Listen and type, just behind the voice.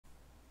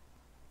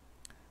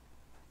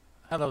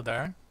Hello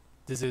there,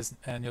 this is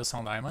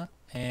Nilson Lima,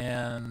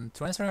 and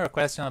to answer your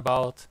question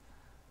about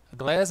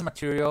glass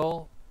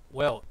material,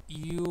 well,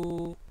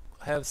 you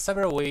have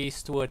several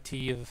ways to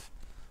achieve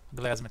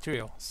glass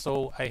material.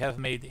 So I have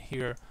made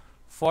here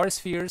 4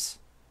 spheres,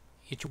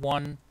 each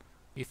one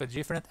with a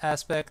different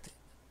aspect.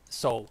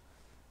 So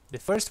the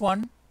first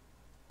one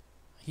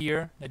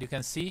here that you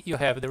can see, you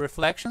have the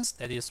reflections,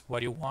 that is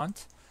what you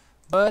want,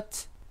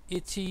 but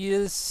it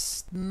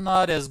is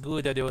not as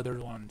good as the other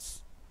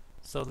ones.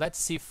 So let's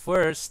see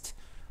first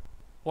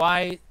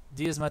why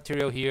this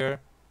material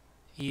here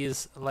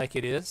is like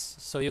it is,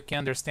 so you can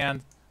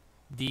understand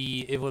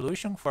the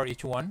evolution for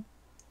each one.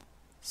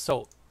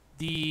 So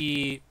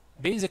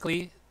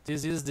basically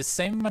this is the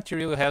same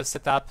material you have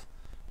set up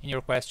in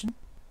your question,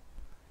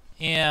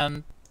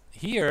 and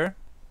here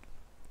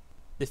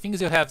the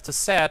things you have to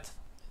set,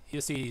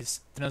 you see,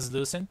 is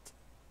translucent,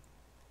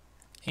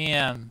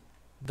 and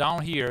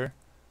down here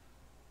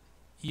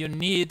you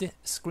need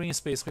screen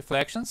space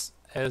reflections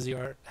as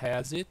your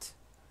has it,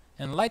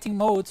 and lighting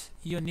mode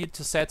you need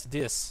to set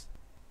this.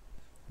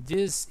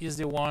 This is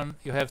the one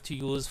you have to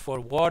use for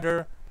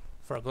water,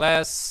 for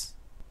glass.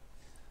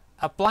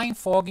 Applying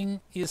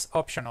fogging is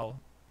optional.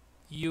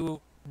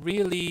 You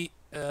really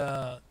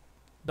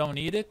don't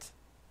need it,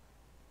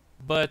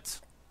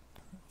 but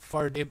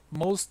for the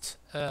most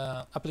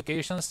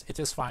applications it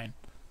is fine,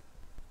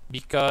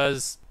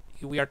 because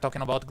we are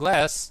talking about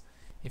glass.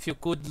 If you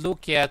could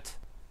look at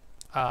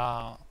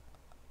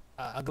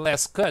a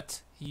glass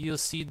cut, you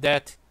see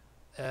that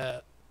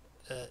there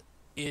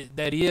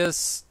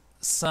is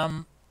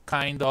some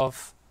kind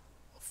of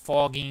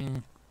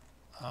fogging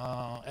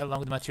along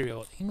the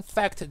material. In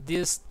fact,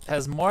 this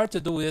has more to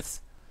do with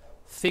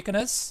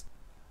thickness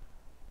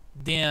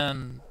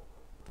than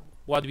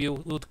what we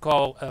would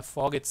call a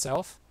fog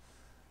itself,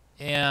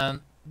 and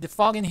the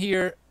fogging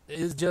here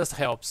is just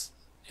helps.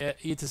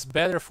 It is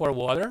better for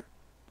water,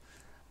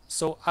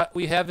 so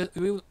we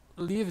will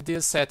leave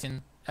this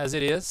setting as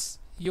it is.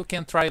 You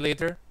can try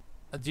later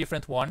a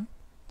different one.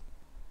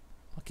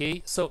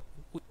 Okay, so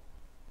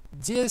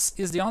this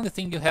is the only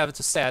thing you have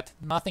to set,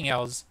 nothing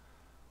else,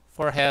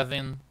 for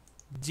having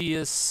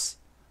these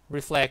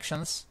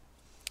reflections.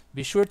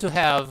 Be sure to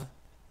have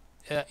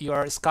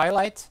your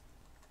skylight.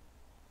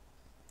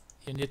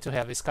 You need to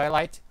have a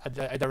skylight,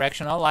 a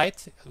directional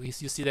light. You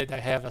see that I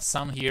have a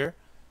sun here.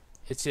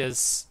 It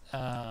is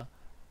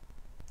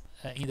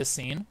in the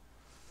scene.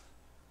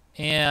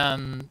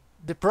 And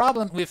the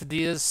problem with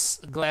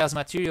this glass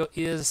material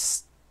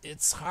is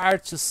it's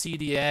hard to see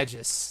the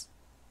edges.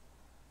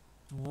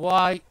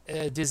 Why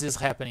this is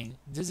happening?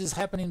 This is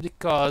happening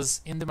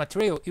because in the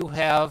material you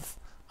have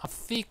a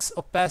fixed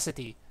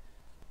opacity,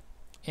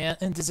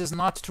 and this is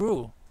not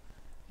true.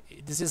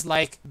 This is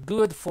like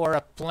good for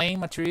a plain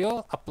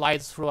material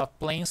applied through a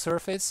plain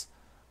surface,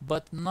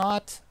 but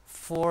not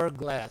for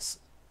glass,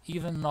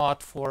 even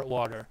not for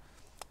water,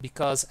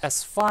 because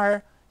as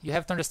far you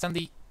have to understand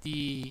it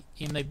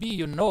may be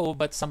you know,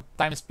 but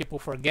sometimes people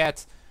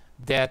forget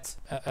that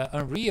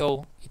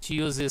Unreal, it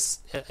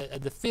uses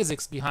the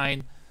physics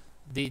behind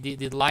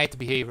the light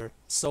behavior.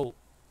 So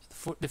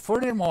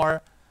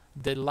furthermore,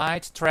 the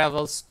light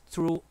travels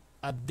through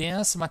a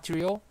dense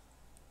material.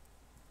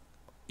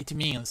 It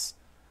means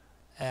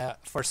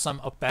for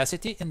some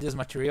opacity in this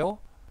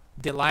material,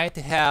 the light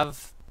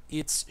have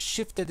its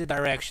shifted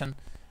direction.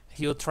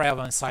 He'll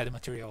travel inside the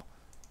material.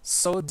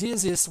 So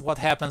this is what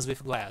happens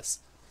with glass.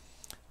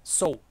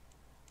 So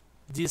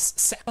this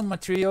second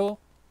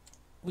material,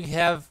 we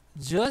have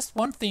just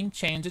one thing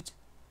changed,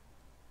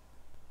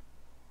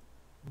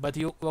 but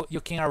you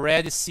can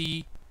already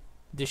see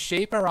the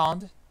shape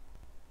around,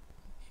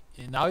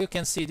 and now you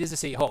can see this and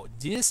say, oh,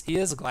 this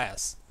is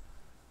glass.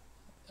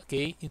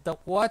 Okay, então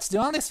what's the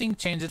only thing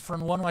changed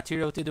from one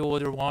material to the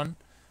other one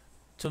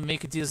to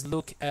make this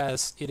look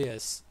as it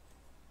is?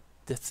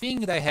 The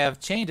thing that I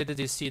have changed, that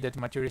you see that the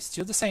material is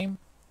still the same,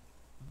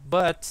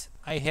 but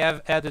I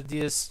have added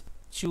this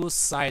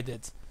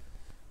two-sided.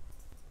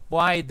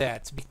 Why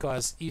that?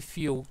 Because if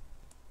you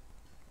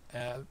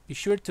be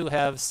sure to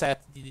have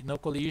set the no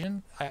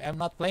collision. I'm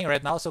not playing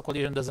right now, so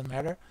collision doesn't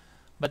matter.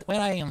 But when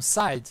I am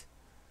inside,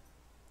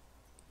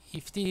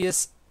 if it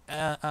is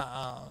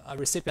a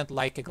recipient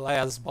like a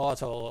glass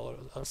bottle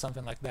or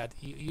something like that,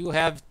 you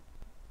have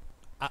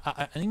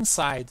an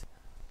inside,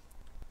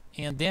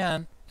 and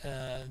then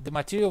the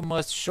material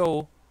must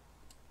show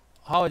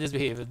how it is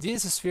behaving.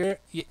 This sphere,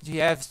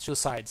 you have two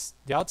sides,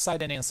 the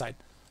outside and the inside.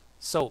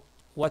 So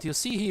what you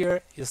see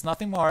here is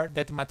nothing more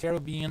than the material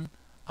being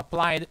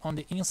applied on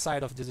the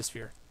inside of this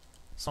sphere.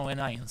 So when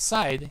I'm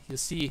inside, you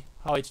see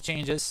how it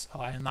changes.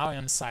 Now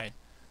I'm inside,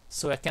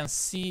 so I can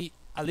see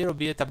a little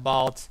bit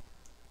about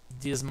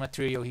this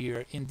material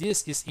here, and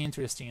this is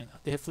interesting.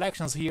 The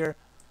reflections here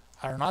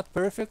are not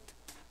perfect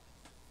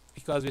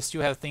because we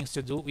still have things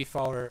to do with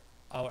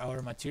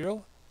our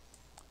material,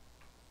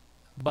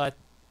 but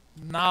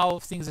now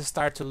things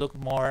start to look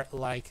more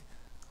like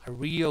a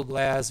real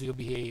glass will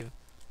behave.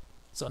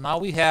 So now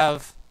we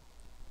have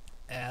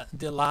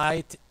the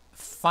light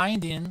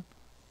finding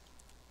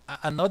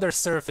another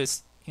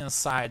surface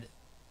inside,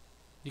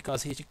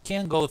 because he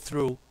can go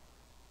through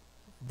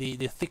the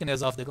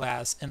thickness of the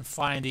glass and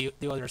find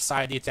the other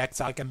side. It acts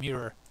like a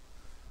mirror.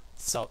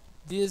 So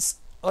these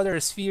other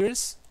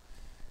spheres,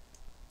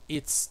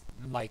 it's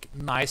like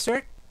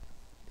nicer.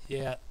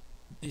 Yeah,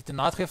 it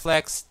not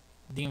reflects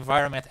the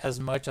environment as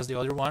much as the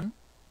other one.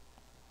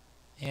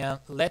 And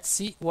let's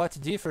see what's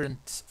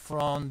different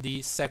from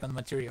the second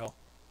material.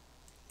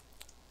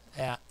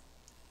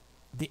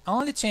 The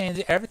only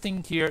change,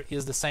 everything here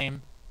is the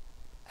same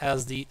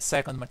as the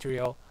second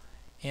material,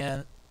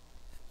 and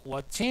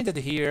what changed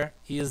here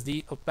is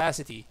the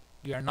opacity.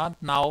 We are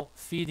not now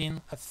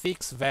feeding a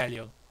fixed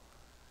value.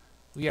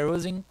 We are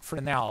using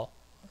Fresnel.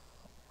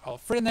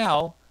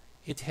 Fresnel,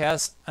 it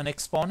has an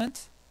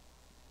exponent.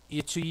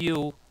 It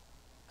will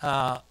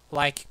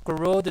like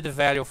corrode the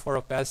value for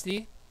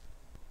opacity,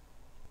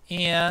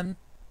 and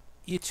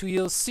it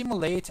will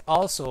simulate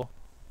also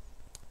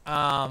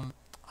a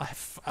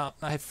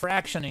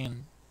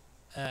fractioning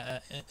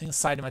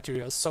inside the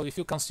material. So if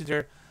you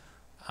consider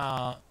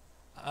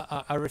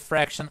a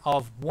refraction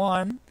of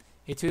 1,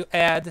 it will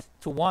add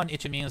to 1,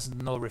 it means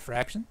no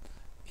refraction.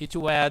 It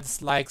will add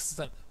like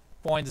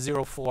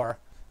 0.04.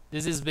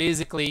 This is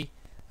basically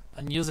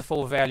a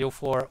useful value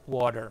for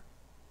water.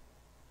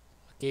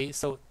 Okay,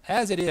 so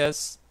as it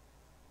is,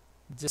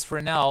 just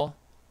for now,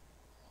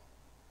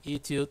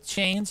 it will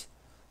change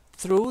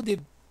through the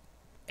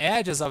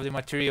edges of the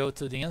material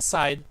to the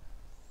inside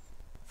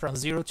from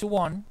 0 to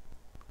 1,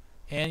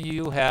 and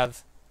you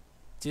have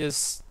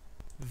this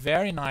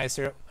very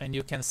nicer, and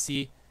you can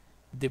see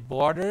the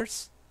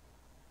borders,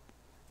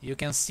 you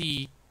can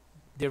see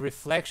the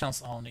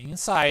reflections on the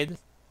inside,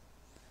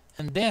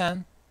 and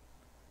then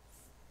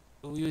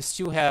we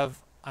still have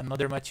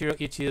another material.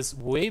 It is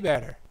way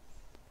better.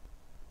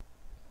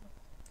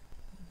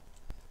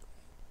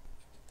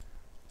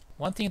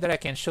 One thing that I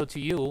can show to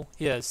you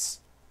is,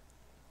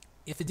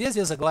 if this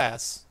is a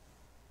glass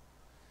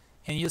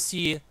and you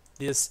see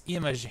this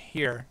image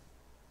here,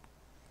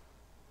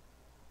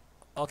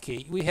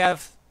 okay, we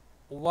have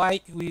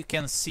why we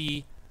can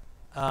see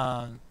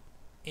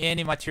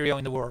any material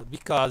in the world,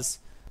 because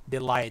the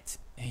light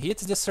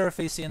hits the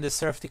surface and the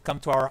surface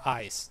comes to our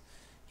eyes.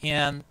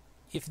 And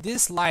if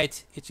this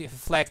light, it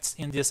reflects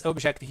in this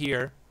object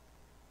here,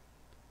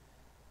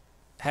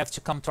 have to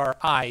come to our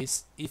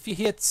eyes. If it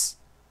hits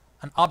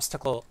an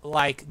obstacle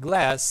like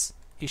glass,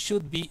 it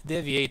should be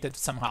deviated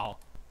somehow,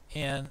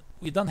 and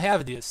we don't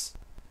have this.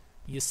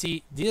 You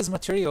see, this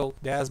material,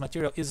 the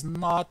material, is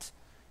not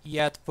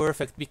yet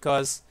perfect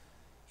because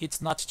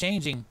it's not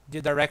changing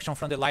the direction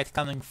from the light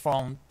coming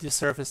from the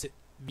surface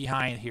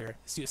behind here.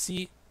 So you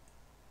see,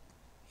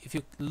 if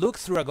you look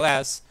through a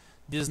glass,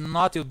 this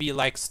not will be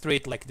like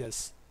straight like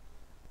this.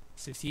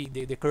 So you see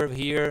the curve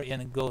here,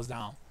 and it goes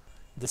down.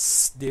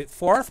 The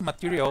fourth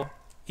material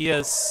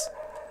is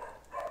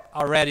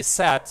already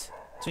set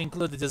to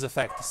include this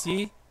effect.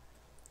 See,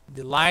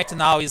 the light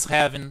now is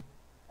having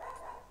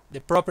the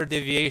proper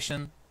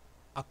deviation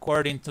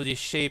according to the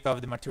shape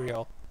of the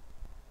material,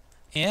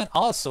 and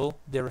also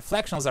the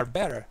reflections are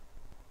better.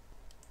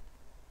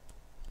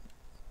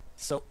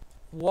 So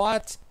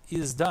what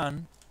is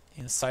done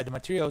inside the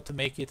material to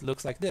make it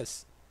look like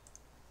this?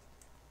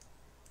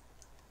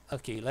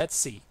 Okay, let's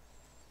see.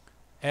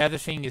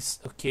 Everything is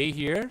okay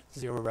here,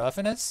 0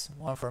 roughness,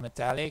 1 for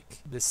metallic,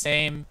 the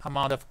same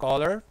amount of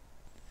color.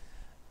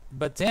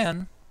 But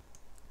then,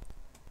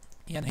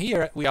 in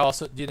here, we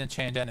also didn't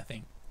change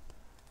anything.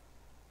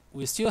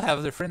 We still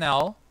have the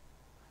Fresnel,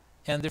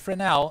 and the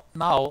Fresnel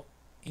now,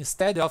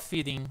 instead of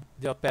feeding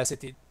the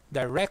opacity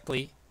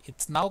directly,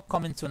 it's now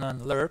coming to an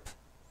lerp,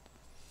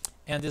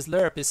 and this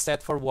lerp is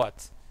set for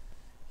what?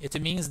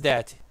 It means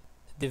that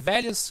the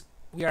values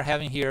we are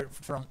having here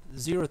from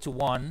 0 to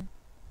 1,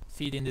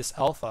 feeding this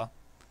alpha,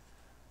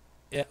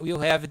 we'll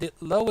have the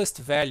lowest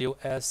value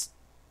as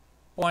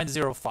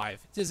 0.05.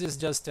 This is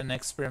just an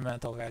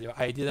experimental value.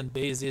 I didn't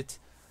base it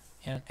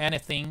in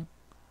anything,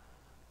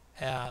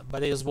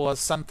 but it was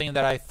something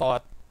that I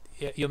thought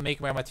you make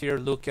my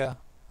material look a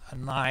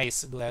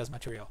nice glass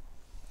material.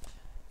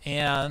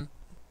 And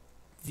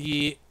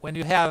when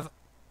you have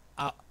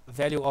a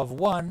value of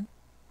 1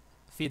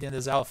 feeding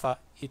this alpha,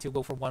 it will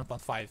go for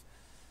 1.5,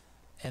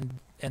 and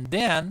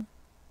then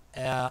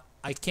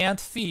I can't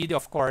feed,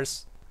 of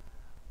course,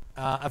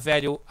 a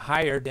value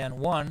higher than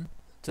 1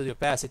 to the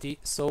opacity,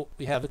 so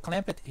we have a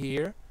clamped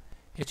here.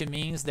 It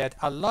means that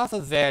a lot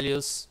of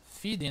values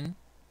feeding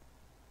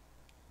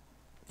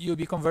will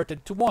be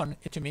converted to 1.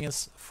 It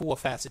means full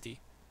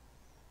opacity.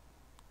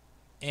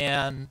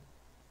 And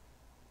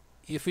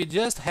if we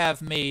just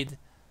have made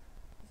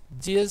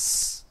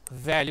this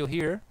value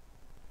here,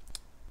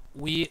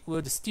 we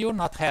would still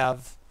not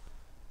have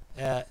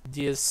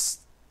this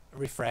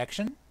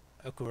refraction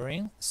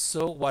occurring.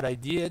 So what I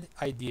did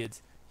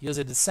use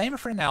the same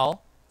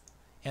Fresnel,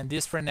 and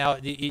this Fresnel,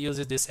 it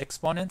uses this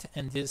exponent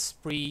and this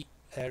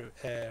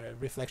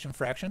reflection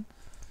fraction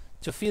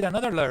to feed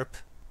another lerp.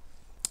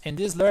 In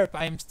this lerp,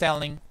 I'm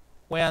telling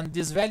when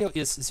this value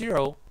is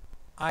 0,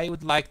 I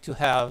would like to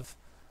have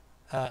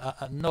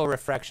no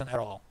refraction at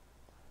all.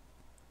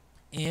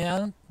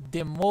 and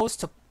the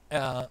most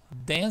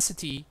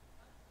density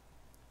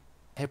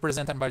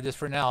represented by this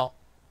Fresnel,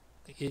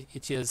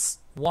 it is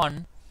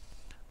 1.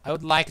 I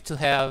would like to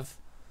have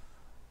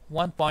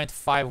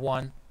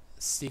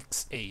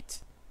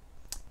 1.5168.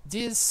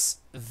 This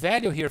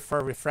value here for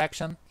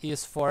refraction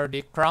is for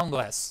the crown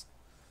glass.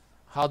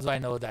 How do I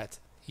know that?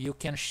 You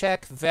can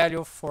check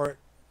value for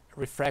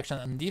refraction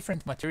on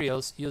different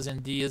materials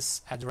using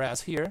this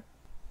address here.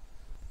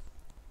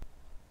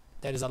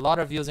 There is a lot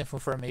of useful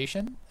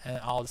information and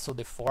also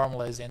the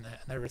formulas and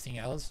everything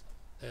else.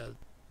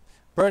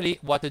 Really,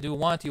 what do you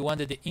want? You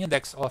wanted the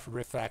index of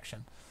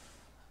refraction.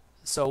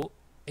 So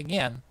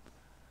again,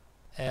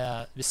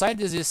 besides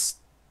this is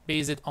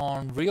based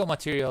on real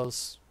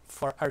materials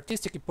for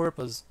artistic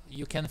purpose,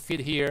 you can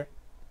fit here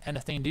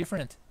anything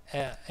different,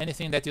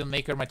 anything that will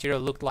make your material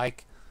look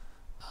like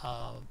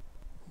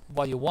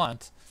what you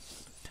want.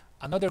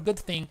 Another good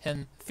thing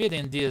in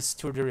fitting this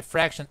to the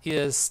refraction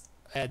is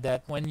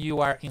that when you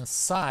are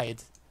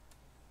inside,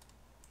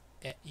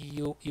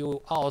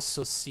 you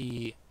also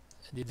see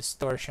the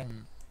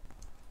distortion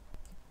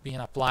being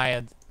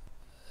applied.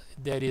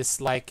 That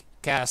is like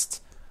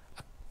cast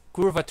a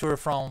curvature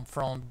from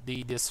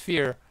the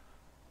sphere,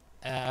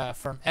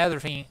 from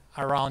everything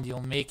around you,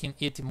 making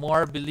it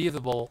more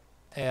believable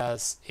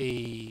as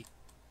you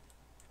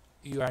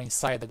are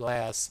inside the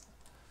glass.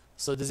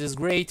 So this is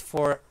great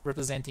for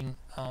representing,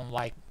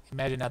 like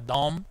imagine a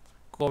dome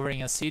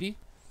covering a city.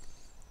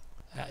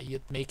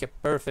 You'd make a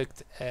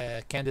perfect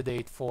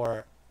candidate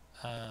for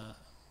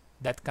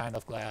that kind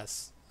of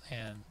glass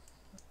and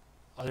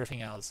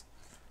everything else.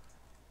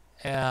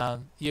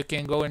 And you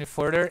can go any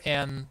further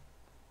and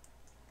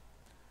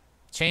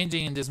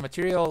changing this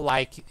material,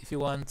 like if you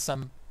want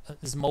some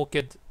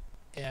smoked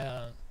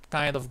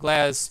kind of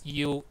glass,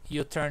 you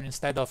turn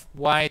instead of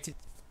white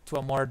to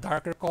a more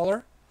darker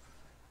color.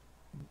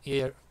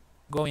 You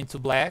go into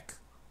black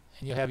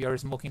and you have your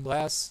smoking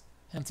glass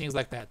and things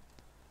like that.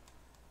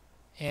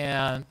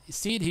 And you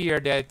see here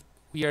that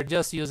we are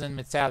just using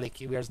metallic,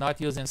 we are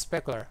not using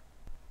specular.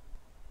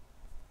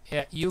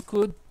 You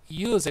could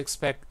use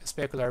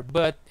specular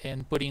but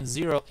and putting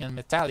 0 in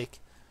metallic,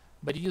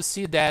 but you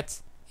see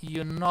that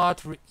you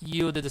not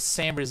yield the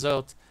same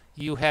result.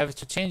 You have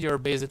to change your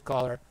basic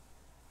color,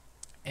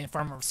 and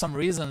for some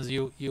reasons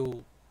you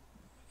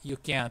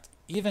can't.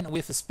 Even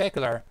with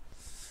specular,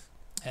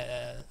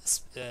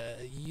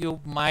 you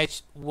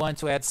might want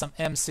to add some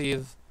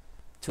emissive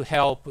to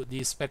help the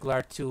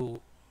specular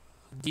to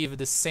give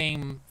the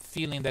same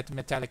feeling that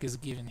metallic is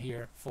giving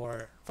here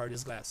for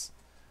this glass.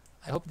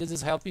 I hope this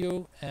has helped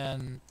you,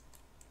 and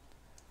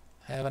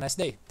have a nice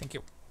day. Thank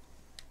you.